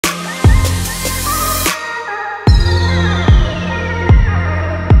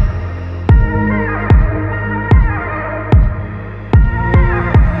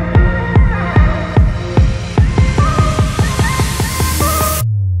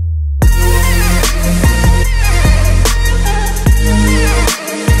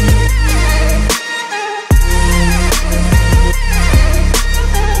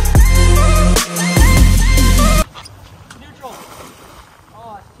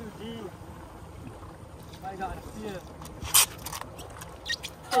I got a few.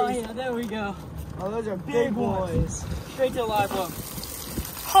 Oh yeah, there we go. Oh, those are big boys. Straight to the live hook.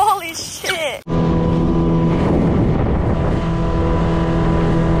 Holy shit!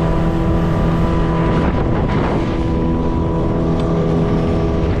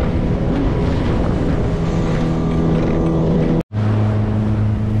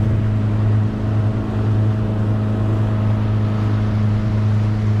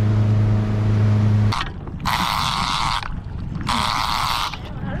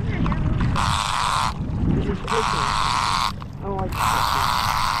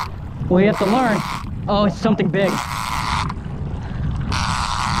 Well, you have to learn. Oh, it's something big. I'm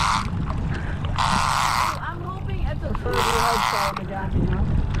hoping it's a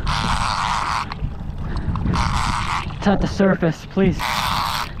It's at the surface, please.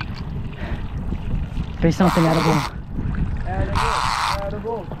 Be something edible.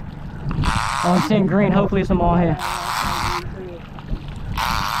 Edible. Oh, I'm seeing green. Hopefully it's a Mahi.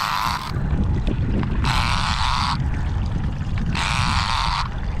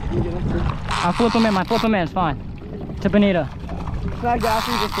 I'll flip him in. My flip him in. It's fine. To Bonita. Can I gas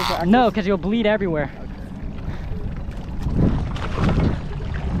him just to practice? No, because you'll bleed everywhere.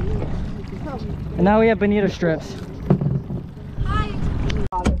 And now we have Bonita strips. Hi.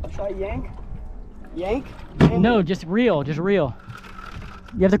 Should I yank? Yank? No, just reel. Just reel.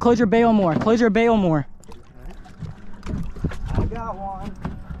 You have to close your bail more. Close your bail more. I got one.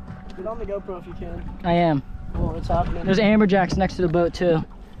 Get on the GoPro if you can. I am. Oh, it's happening. There's amberjacks next to the boat too.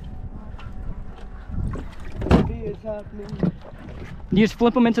 Maybe it's happening. You just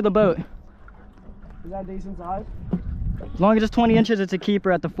flip them into the boat. Is that decent size? As long as it's 20 inches, it's a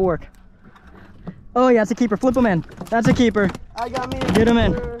keeper at the fork. Oh yeah, it's a keeper. Flip them in. That's a keeper. I got me. Get him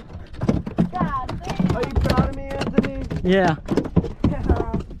in. God damn. Are you proud of me, Anthony? Yeah.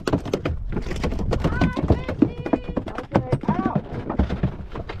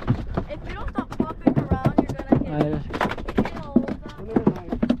 If you don't stop flopping around, you're gonna get killed.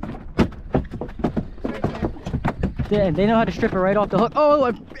 Yeah, they know how to strip it right off the hook. Oh,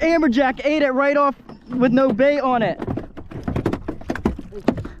 an amberjack ate it right off with no bait on it.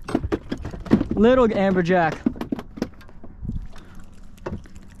 Little amberjack.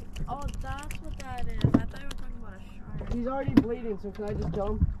 Oh, that's what that is. I thought you were talking about a shark. He's already bleeding, so can I just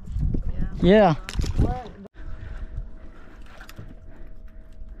jump? Yeah. What?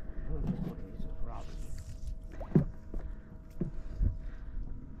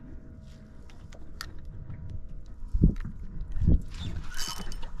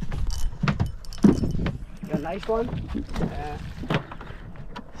 Got a nice one? Yeah.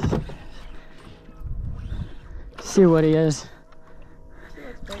 See what he is.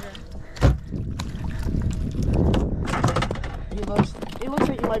 He looks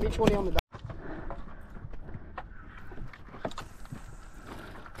like he might be 20 on the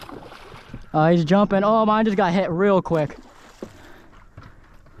dot. He's jumping. Oh, mine just got hit real quick.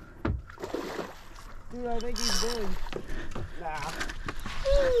 Dude, I think he's big. Nah.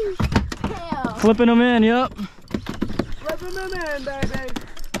 Damn. Flipping him in, yep. Flipping him in, baby.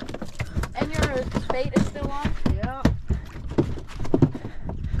 And your bait is still on? Yeah.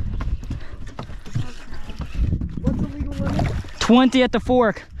 What's the legal limit? 20 at the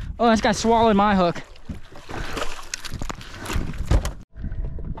fork. Oh, this guy swallowed my hook.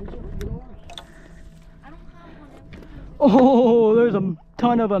 Oh, there's a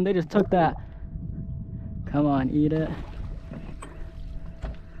ton of them. They just took that. Come on, eat it.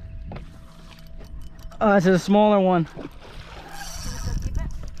 Oh, this is a smaller one.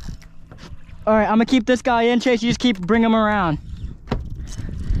 All right, I'm gonna keep this guy in, Chase. You just keep bringing him around.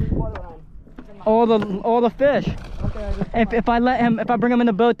 What around? All the fish. Okay. If I bring him in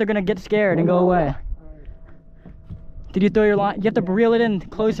the boat, they're gonna get scared and go away. Did you throw your line? You have to reel it in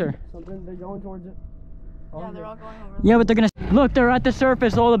closer. Something, they're going towards it. Yeah, they're all going over. Yeah, but they're gonna look. They're at the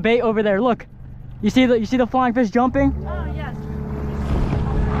surface. All the bait over there. Look. You see the flying fish jumping? Oh yes.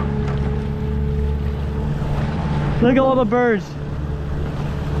 Look at all the birds.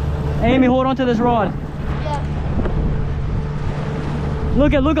 Amy, hold on to this rod. Yes.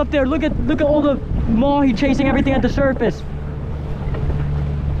 Look up there. Look at all the Mahi chasing everything at the surface.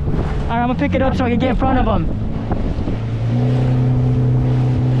 All right, I'm gonna pick it up so I can get in front of them.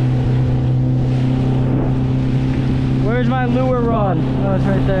 Where's my lure rod? Oh, it's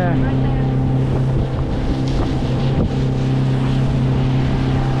right there. Right there.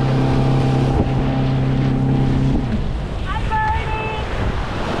 Hi,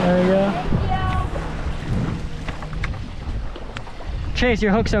 Birdie. There we go. Thank you. Chase,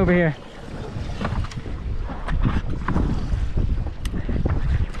 your hook's over here.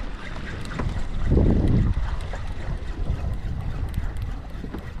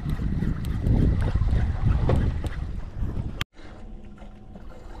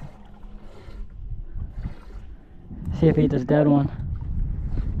 See if he eats this dead one.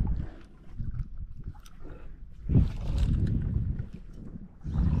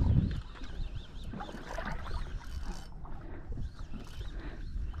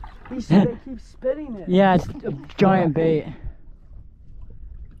 They keep spitting it. Yeah, it's a giant bait.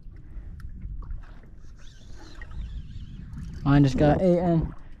 Mine just got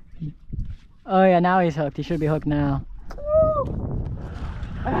eaten. Oh yeah, now he's hooked. He should be hooked now. Oh,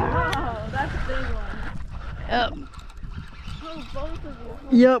 that's a big one. Yep. Oh, both of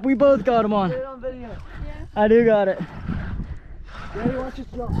you. Yep, we both got him on. Get it on video. Yeah. I do got it. Ready? Watch it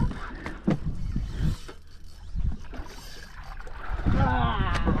jump.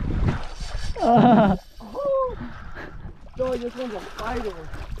 Oh, this one's a fighter.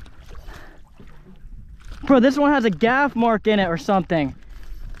 Bro, this one has a gaff mark in it or something.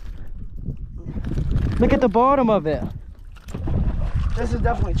 Look at the bottom of it. This is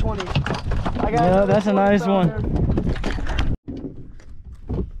definitely 20. Yeah, that's a nice one.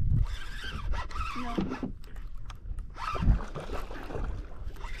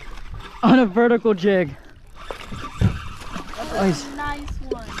 On a vertical jig. That's a nice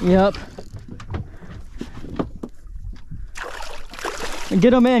one. Yep. And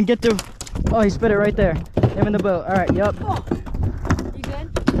get him in, get the... Oh, he spit it right there. Him in the boat. All right, yep. Oh. You good?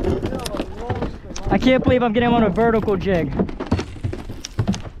 I can't believe I'm getting him on a vertical jig.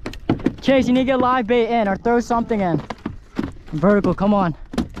 Chase, you need to get live bait in or throw something in. Vertical, come on.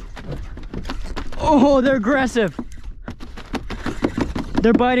 Oh, they're aggressive.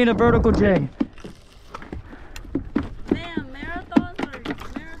 They're biting a vertical jig. Man,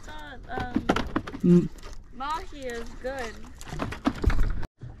 Mahi is good.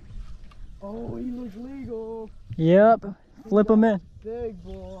 Oh, he looks legal. Yep, flip them in. Big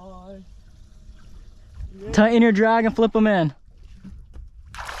boy. Yeah. Tighten your drag and flip them in.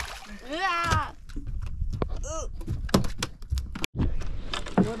 Yeah.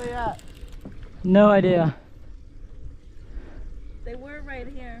 Where they at? No idea. They were right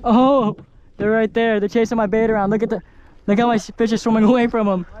here. Oh, they're right there. They're chasing my bait around. Look how my fish is swimming away from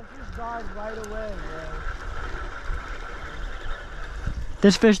them. I just dodged right away, bro.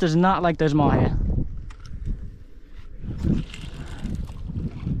 This fish does not like those Mahi.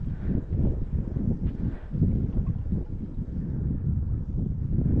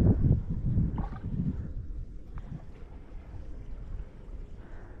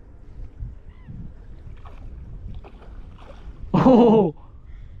 Oh!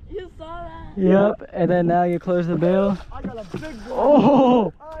 You saw that? Yep, and then now you close the bill. I got a big one.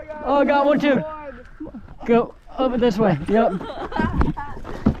 Oh! Oh, I got one too. Go over this way. Yep.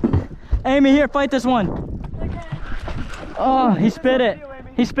 Amy, here, fight this one. Okay. Oh, he spit it.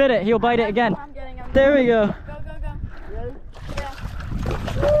 He spit it. He'll bite it again. I'm getting There we go. Go, go, go. Ready? Yeah.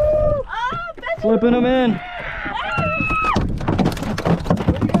 Oh, fish. Flipping them in.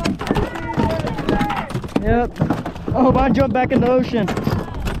 Yep. Oh, I jumped back in the ocean.